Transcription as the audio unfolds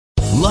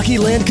Lucky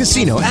Land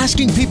Casino,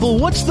 asking people,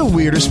 what's the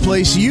weirdest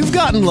place you've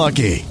gotten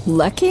lucky?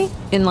 Lucky?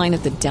 In line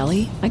at the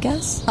deli, I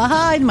guess?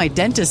 Aha, in my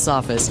dentist's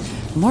office.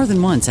 More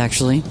than once,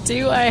 actually.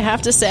 Do I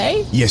have to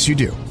say? Yes, you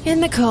do. In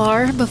the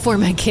car before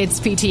my kids'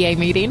 PTA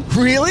meeting.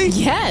 Really?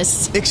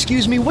 Yes.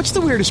 Excuse me, what's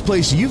the weirdest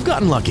place you've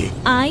gotten lucky?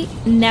 I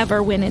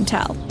never win and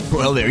tell.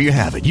 Well, there you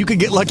have it. You can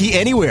get lucky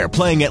anywhere,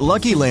 playing at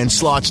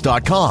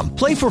LuckyLandSlots.com.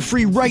 Play for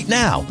free right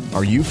now.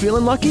 Are you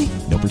feeling lucky?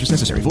 No purchase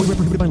necessary. Void where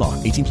prohibited by law.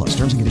 18 plus.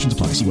 Terms and conditions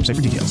apply. See website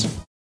for details.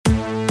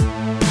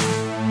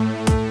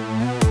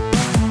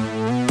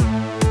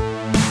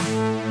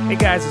 Hey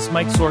guys, it's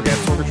Mike Sorg at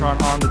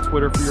Sorgatron on the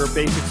Twitter for your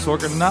basic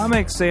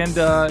Sorganomics.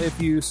 And if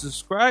you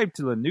subscribe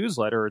to the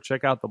newsletter or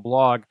check out the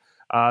blog,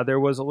 there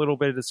was a little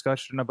bit of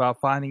discussion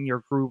about finding your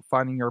group,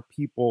 finding your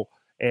people,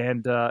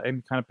 and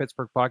kind of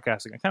Pittsburgh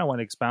podcasting. I kind of want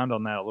to expound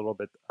on that a little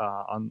bit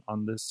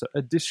on this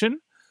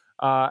edition.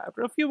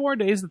 After a few more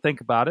days to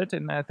think about it,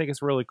 and I think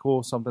it's really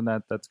cool, something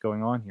that's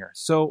going on here.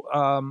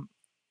 So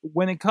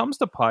when it comes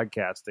to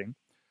podcasting,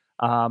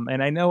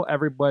 and I know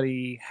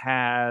everybody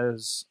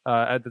has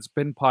that's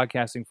been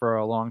podcasting for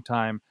a long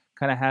time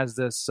kind of has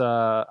this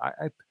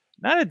not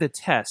a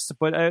detest,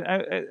 but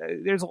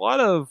there's a lot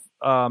of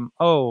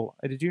oh,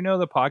 did you know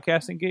the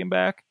podcasting came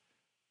back?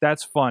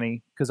 That's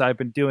funny because I've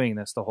been doing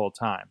this the whole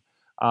time.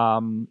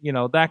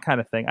 That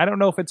kind of thing. I don't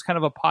know if it's kind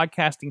of a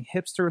podcasting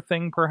hipster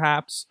thing,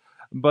 perhaps,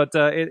 but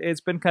it's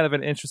been kind of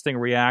an interesting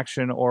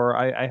reaction. Or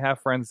I have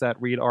friends that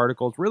read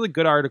articles, really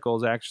good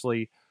articles,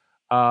 actually,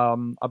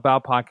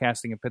 about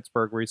podcasting in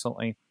Pittsburgh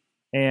recently,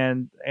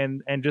 and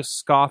just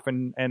scoff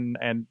and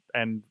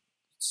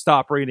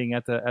stop reading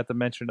at the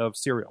mention of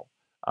Serial,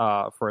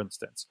 for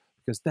instance,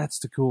 because that's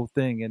the cool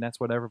thing and that's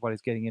what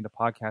everybody's getting into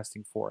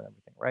podcasting for and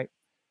everything, right?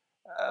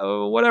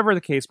 Whatever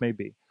the case may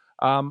be.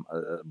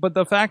 But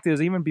the fact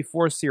is, even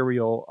before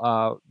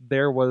Serial,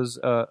 there was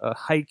a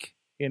hike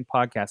in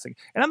podcasting.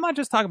 And I'm not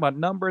just talking about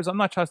numbers. I'm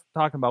not just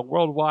talking about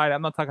worldwide.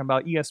 I'm not talking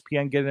about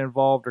ESPN getting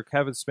involved or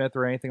Kevin Smith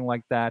or anything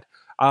like that.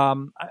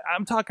 I'm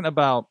talking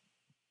about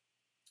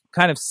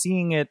kind of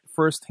seeing it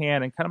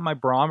firsthand, and kind of my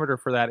barometer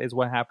for that is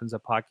what happens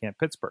at PodCamp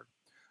Pittsburgh.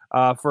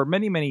 For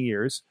many, many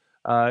years,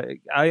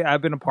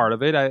 I've been a part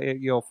of it.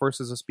 First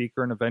as a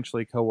speaker and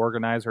eventually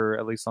co-organizer,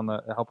 at least on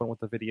the helping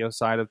with the video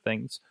side of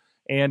things.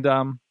 And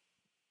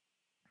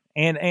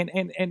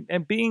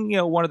being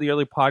one of the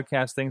early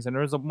podcast things, and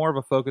there was more of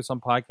a focus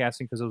on podcasting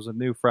because it was a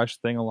new, fresh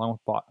thing along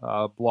with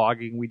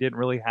blogging. We didn't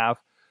really have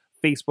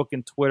Facebook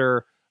and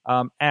Twitter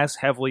as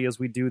heavily as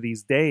we do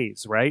these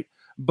days, right?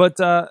 But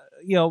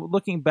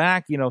looking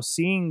back,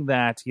 seeing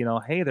that,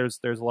 hey, there's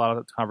a lot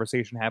of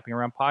conversation happening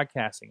around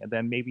podcasting, and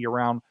then maybe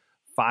around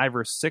 5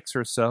 or 6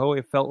 or so,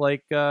 it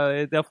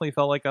definitely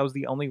felt like I was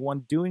the only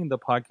one doing the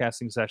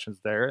podcasting sessions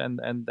there, and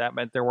that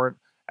meant there weren't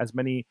as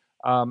many.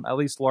 At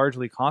least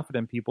largely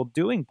confident people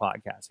doing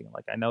podcasting.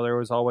 Like I know there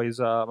was always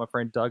my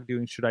friend Doug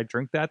doing Should I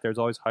Drink That? There's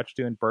always Hutch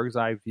doing Bird's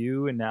Eye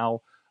View, and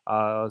now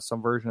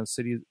some version of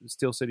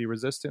Steel City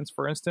Resistance,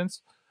 for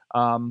instance.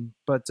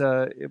 But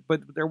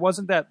there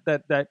wasn't that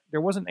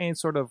there wasn't any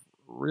sort of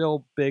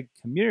real big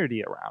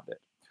community around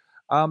it.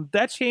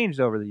 That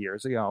changed over the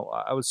years.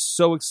 I was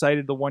so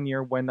excited the one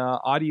year when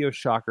Audio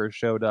Shocker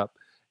showed up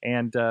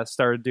and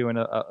started doing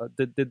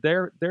did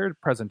their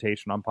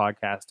presentation on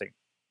podcasting.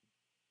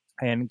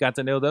 And got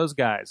to know those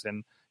guys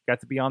and got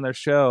to be on their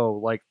show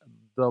like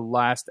the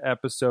last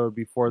episode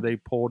before they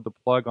pulled the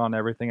plug on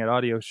everything at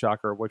Audio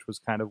Shocker, which was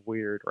kind of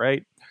weird,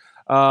 right?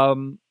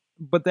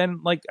 But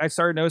then I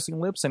started noticing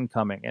Libsyn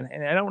coming, and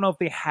I don't know if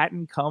they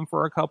hadn't come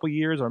for a couple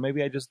years or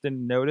maybe I just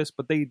didn't notice,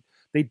 but they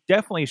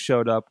definitely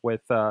showed up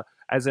with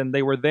as in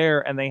they were there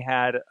and they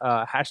had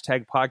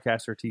hashtag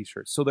podcaster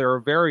t-shirts. So they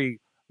were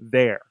very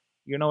there.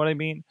 You know what I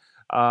mean?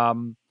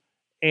 And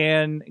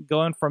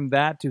going from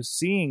that to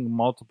seeing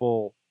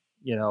multiple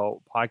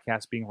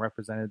podcasts being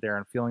represented there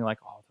and feeling like,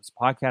 oh, this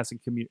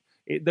podcasting community,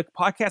 the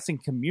podcasting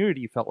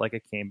community felt like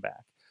it came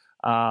back,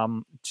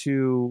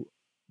 to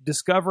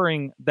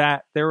discovering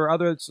that there were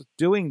others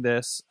doing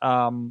this.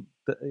 Epicast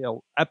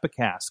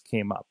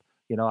came up.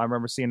 I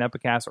remember seeing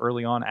Epicast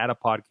early on at a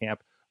PodCamp.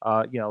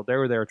 They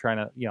were there trying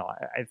to,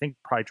 I think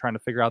probably trying to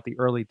figure out the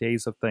early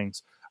days of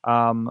things.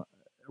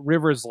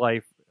 River's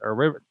Life,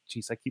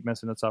 I keep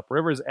messing this up.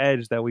 River's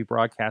Edge that we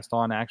broadcast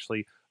on,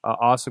 actually,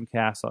 Awesome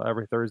Cast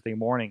every Thursday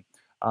morning,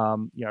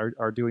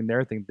 are doing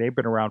their thing. They've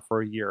been around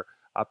for a year.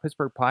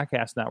 Pittsburgh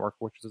Podcast Network,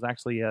 which is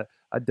actually a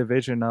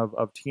division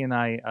of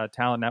TNI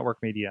Talent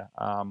Network Media,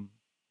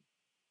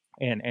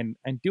 and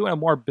doing a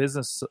more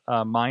business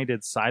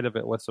minded side of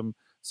it with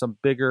some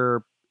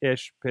bigger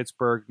ish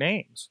Pittsburgh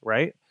names,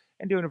 right?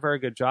 And doing a very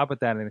good job at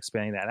that and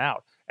expanding that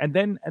out. And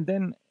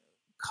then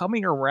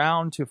coming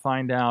around to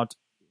find out.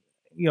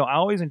 I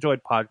always enjoyed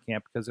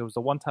PodCamp because it was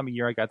the one time a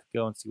year I got to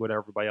go and see what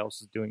everybody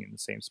else is doing in the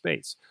same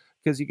space.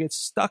 Because you get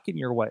stuck in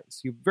your ways.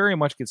 You very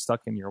much get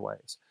stuck in your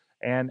ways.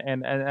 And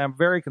I'm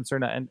very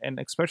concerned, and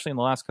especially in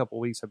the last couple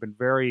of weeks, I've been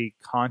very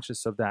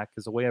conscious of that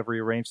because the way I've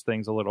rearranged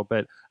things a little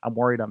bit, I'm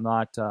worried I'm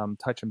not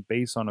touching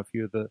base on a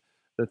few of the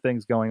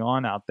things going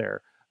on out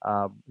there.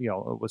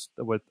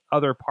 with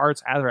other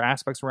other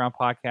aspects around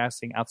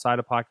podcasting, outside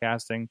of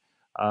podcasting,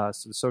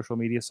 so the social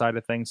media side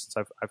of things, since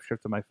I've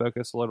shifted my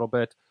focus a little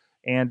bit,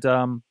 and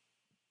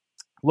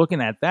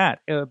looking at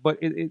that. But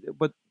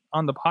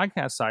on the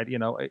podcast side,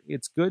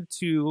 it's good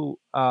to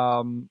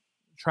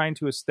trying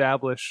to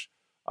establish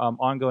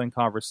ongoing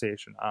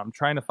conversation. I'm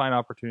trying to find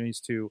opportunities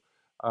to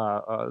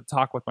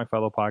talk with my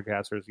fellow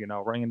podcasters,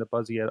 running into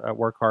Buzzy at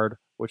Work Hard,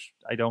 which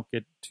I don't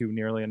get to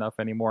nearly enough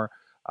anymore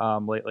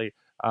lately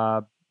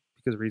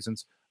because of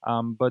reasons.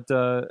 But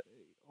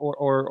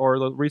or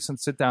the recent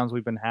sit downs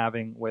we've been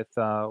having with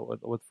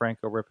Frank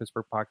over at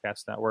Pittsburgh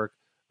Podcast Network,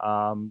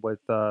 with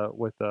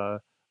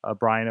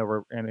Brian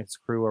over and his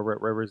crew over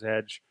at River's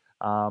Edge.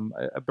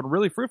 Have been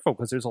really fruitful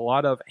because there's a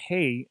lot of,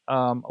 hey,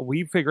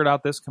 we figured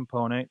out this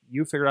component,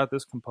 you figured out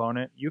this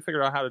component, you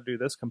figured out how to do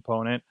this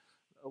component,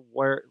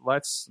 where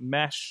let's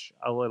mesh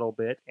a little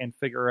bit and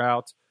figure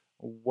out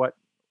what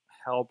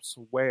helps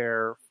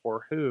where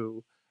for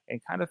who,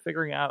 and kind of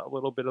figuring out a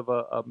little bit of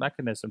a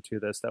mechanism to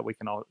this that we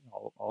can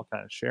all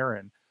kind of share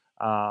in.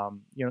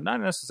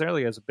 Not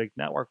necessarily as a big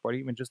network, but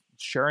even just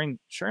sharing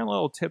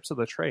little tips of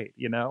the trade.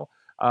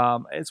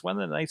 It's one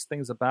of the nice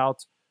things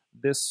about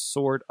this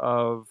sort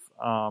of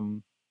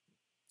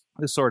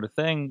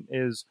thing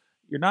is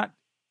you're not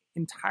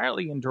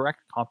entirely in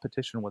direct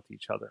competition with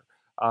each other.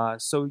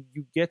 So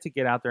you get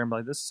out there and be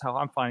like, this is how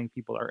I'm finding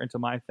people that are into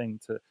my thing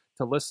to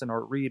listen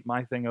or read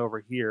my thing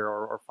over here,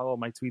 or follow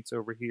my tweets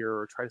over here,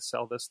 or try to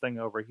sell this thing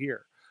over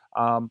here.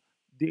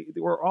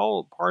 We're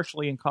all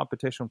partially in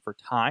competition for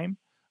time,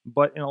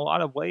 but in a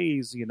lot of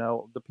ways,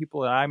 the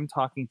people that I'm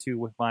talking to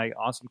with my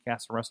Awesome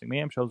Cast and Wrestling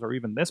Mayhem shows, or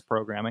even this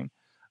programming,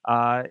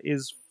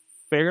 is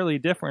fairly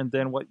different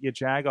than what you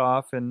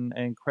Jagoff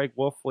and Craig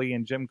Wolfley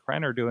and Jim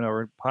Krenn are doing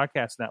over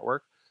Podcast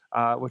Network,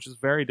 which is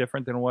very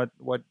different than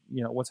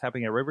what's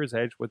happening at River's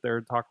Edge with their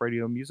talk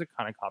radio music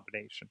kind of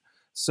combination.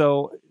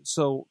 So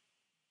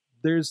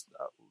there's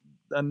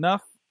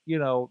enough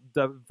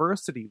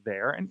diversity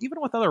there, and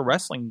even with other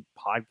wrestling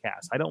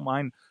podcasts, I don't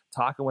mind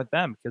talking with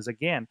them because,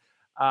 again,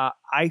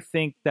 I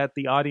think that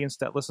the audience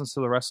that listens to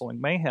the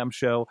Wrestling Mayhem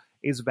show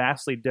is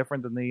vastly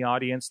different than the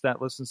audience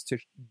that listens to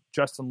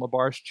Justin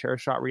LaBar's Chair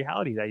Shot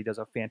Reality that he does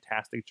a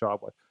fantastic job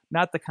with.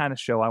 Not the kind of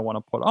show I want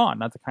to put on,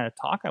 not the kind of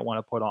talk I want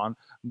to put on,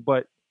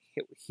 but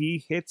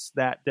he hits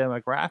that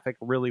demographic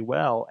really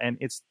well, and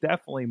it's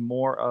definitely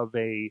more of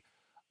a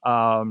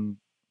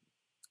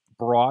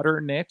broader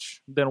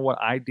niche than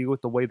what I do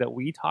with the way that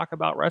we talk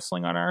about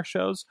wrestling on our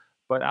shows.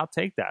 But I'll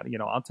take that.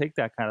 I'll take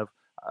that kind of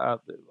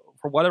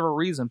for whatever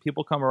reason,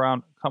 people come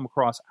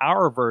across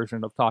our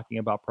version of talking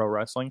about pro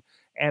wrestling,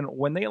 and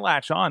when they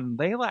latch on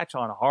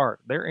hard.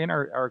 They're in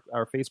our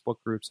Facebook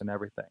groups and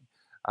everything.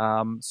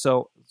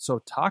 So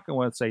talking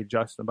with, say,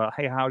 Justin about,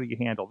 hey, how do you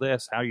handle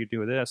this? How do you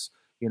do this?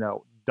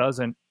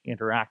 Doesn't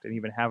interact, and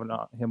even having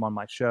him on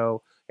my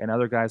show and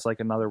other guys like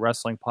another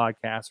wrestling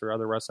podcast or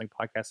other wrestling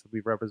podcasts that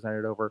we've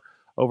represented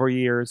over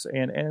years,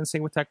 and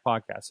same with tech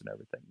podcasts and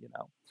everything,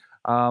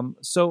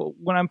 So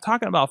when I'm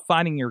talking about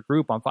finding your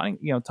group, I'm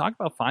talk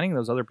about finding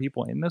those other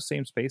people in those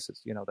same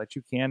spaces, that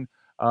you can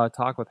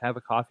talk with, have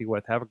a coffee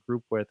with, have a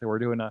group with. And we're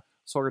doing a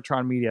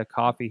Sorgatron Media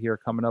coffee here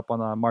coming up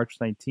on March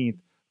 19th,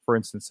 for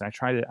instance.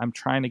 And I'm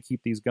trying to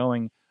keep these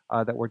going,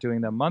 that we're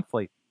doing them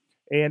monthly.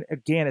 And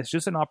again, it's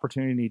just an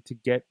opportunity to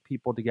get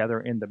people together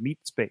in the meat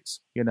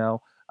space,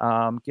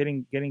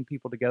 getting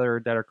people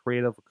together that are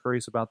creative,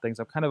 curious about things.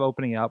 I'm kind of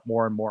opening it up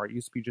more and more. It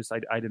used to be just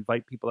I'd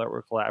invite people that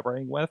we're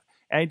collaborating with,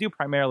 and I do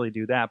primarily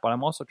do that. But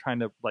I'm also trying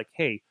to, like,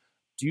 hey,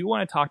 do you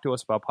want to talk to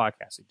us about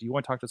podcasting? Do you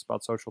want to talk to us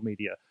about social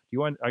media?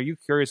 Are you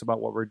curious about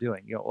what we're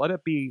doing? Let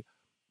it be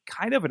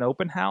kind of an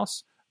open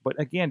house. But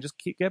again, just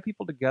get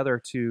people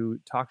together to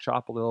talk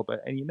shop a little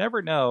bit. And you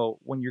never know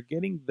when you're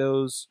getting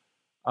those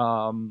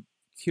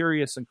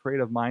curious and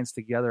creative minds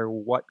together,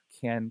 what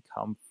can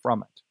come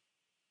from it,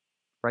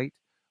 right?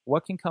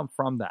 What can come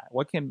from that?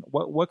 What can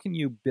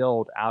you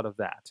build out of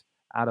that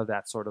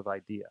sort of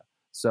idea?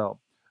 So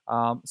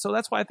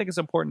that's why I think it's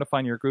important to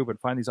find your group and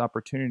find these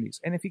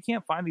opportunities. And if you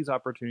can't find these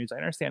opportunities, I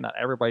understand not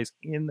everybody's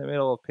in the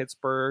middle of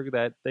Pittsburgh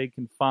that they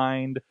can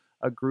find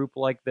a group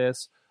like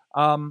this.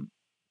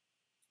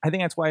 I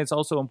think that's why it's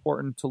also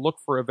important to look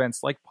for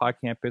events like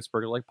PodCamp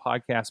Pittsburgh, like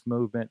Podcast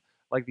Movement,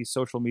 like these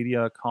social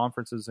media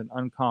conferences and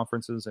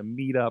unconferences and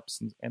meetups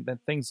and then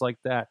things like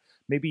that.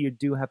 Maybe you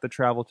do have to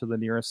travel to the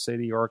nearest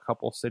city or a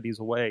couple cities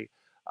away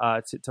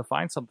to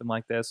find something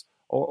like this.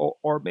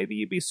 Or maybe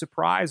you'd be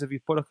surprised if you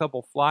put a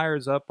couple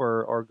flyers up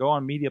or go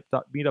on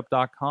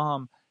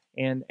meetup.com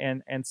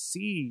and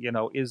see,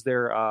 is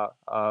there,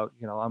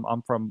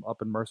 I'm from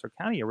up in Mercer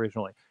County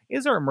originally.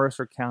 Is there a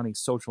Mercer County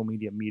social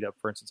media meetup,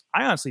 for instance?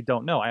 I honestly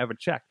don't know. I haven't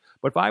checked.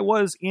 But if I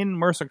was in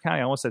Mercer County,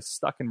 I almost said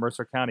stuck in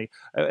Mercer County.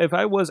 If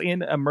I was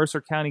in a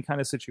Mercer County kind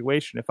of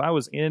situation, if I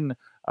was in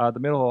the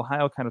middle of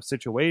Ohio kind of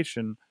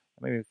situation,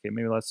 maybe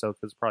less so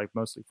because it's probably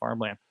mostly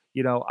farmland,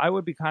 I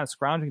would be kind of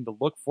scrounging to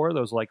look for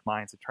those like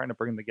minds and trying to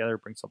bring them together,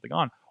 bring something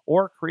on,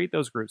 or create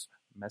those groups.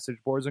 Message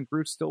boards and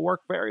groups still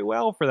work very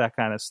well for that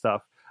kind of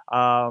stuff.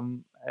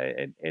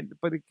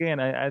 But again,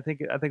 I think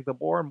the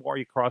more and more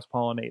you cross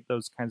pollinate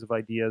those kinds of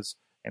ideas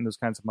and those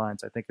kinds of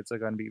minds, I think it's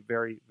going to be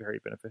very, very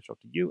beneficial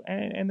to you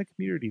and the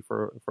community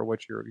for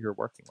what you're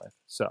working with.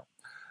 So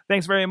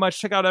thanks very much.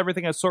 Check out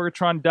everything at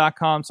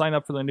Sorgatron.com. Sign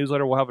up for the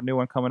newsletter. We'll have a new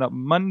one coming up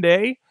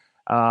Monday.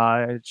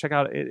 Check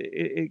out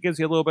it gives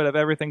you a little bit of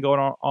everything going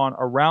on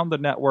around the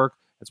network,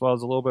 as well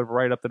as a little bit of a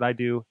write-up that I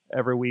do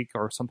every week,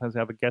 or sometimes I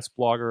have a guest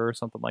blogger or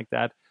something like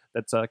that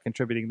that's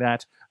contributing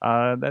that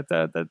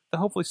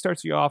hopefully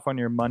starts you off on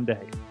your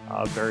Monday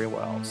very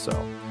well. So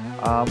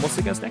we'll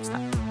see you guys next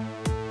time.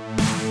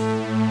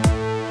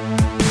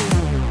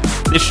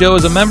 This show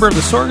is a member of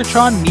the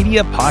Sorgatron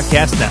Media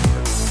Podcast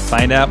Network.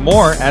 Find out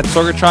more at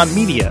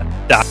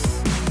sorgatronmedia.com.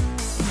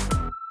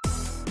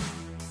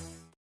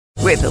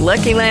 With the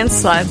Lucky Land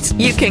Slots,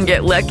 you can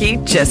get lucky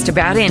just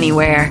about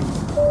anywhere.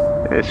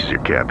 This is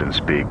your captain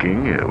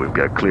speaking. We've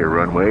got clear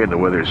runway and the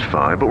weather's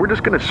fine, but we're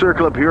just going to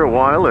circle up here a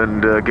while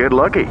and get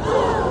lucky.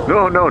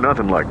 No,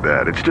 nothing like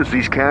that. It's just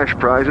these cash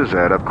prizes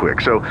add up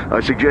quick. So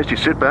I suggest you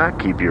sit back,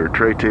 keep your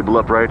tray table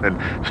upright, and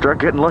start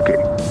getting lucky.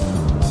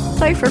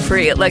 Play for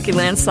free at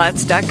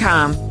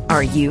LuckyLandSlots.com.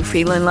 Are you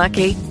feeling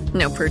lucky?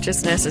 No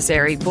purchase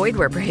necessary. Void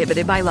where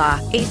prohibited by law.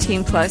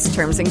 18+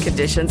 terms and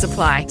conditions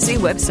apply. See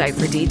website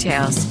for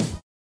details.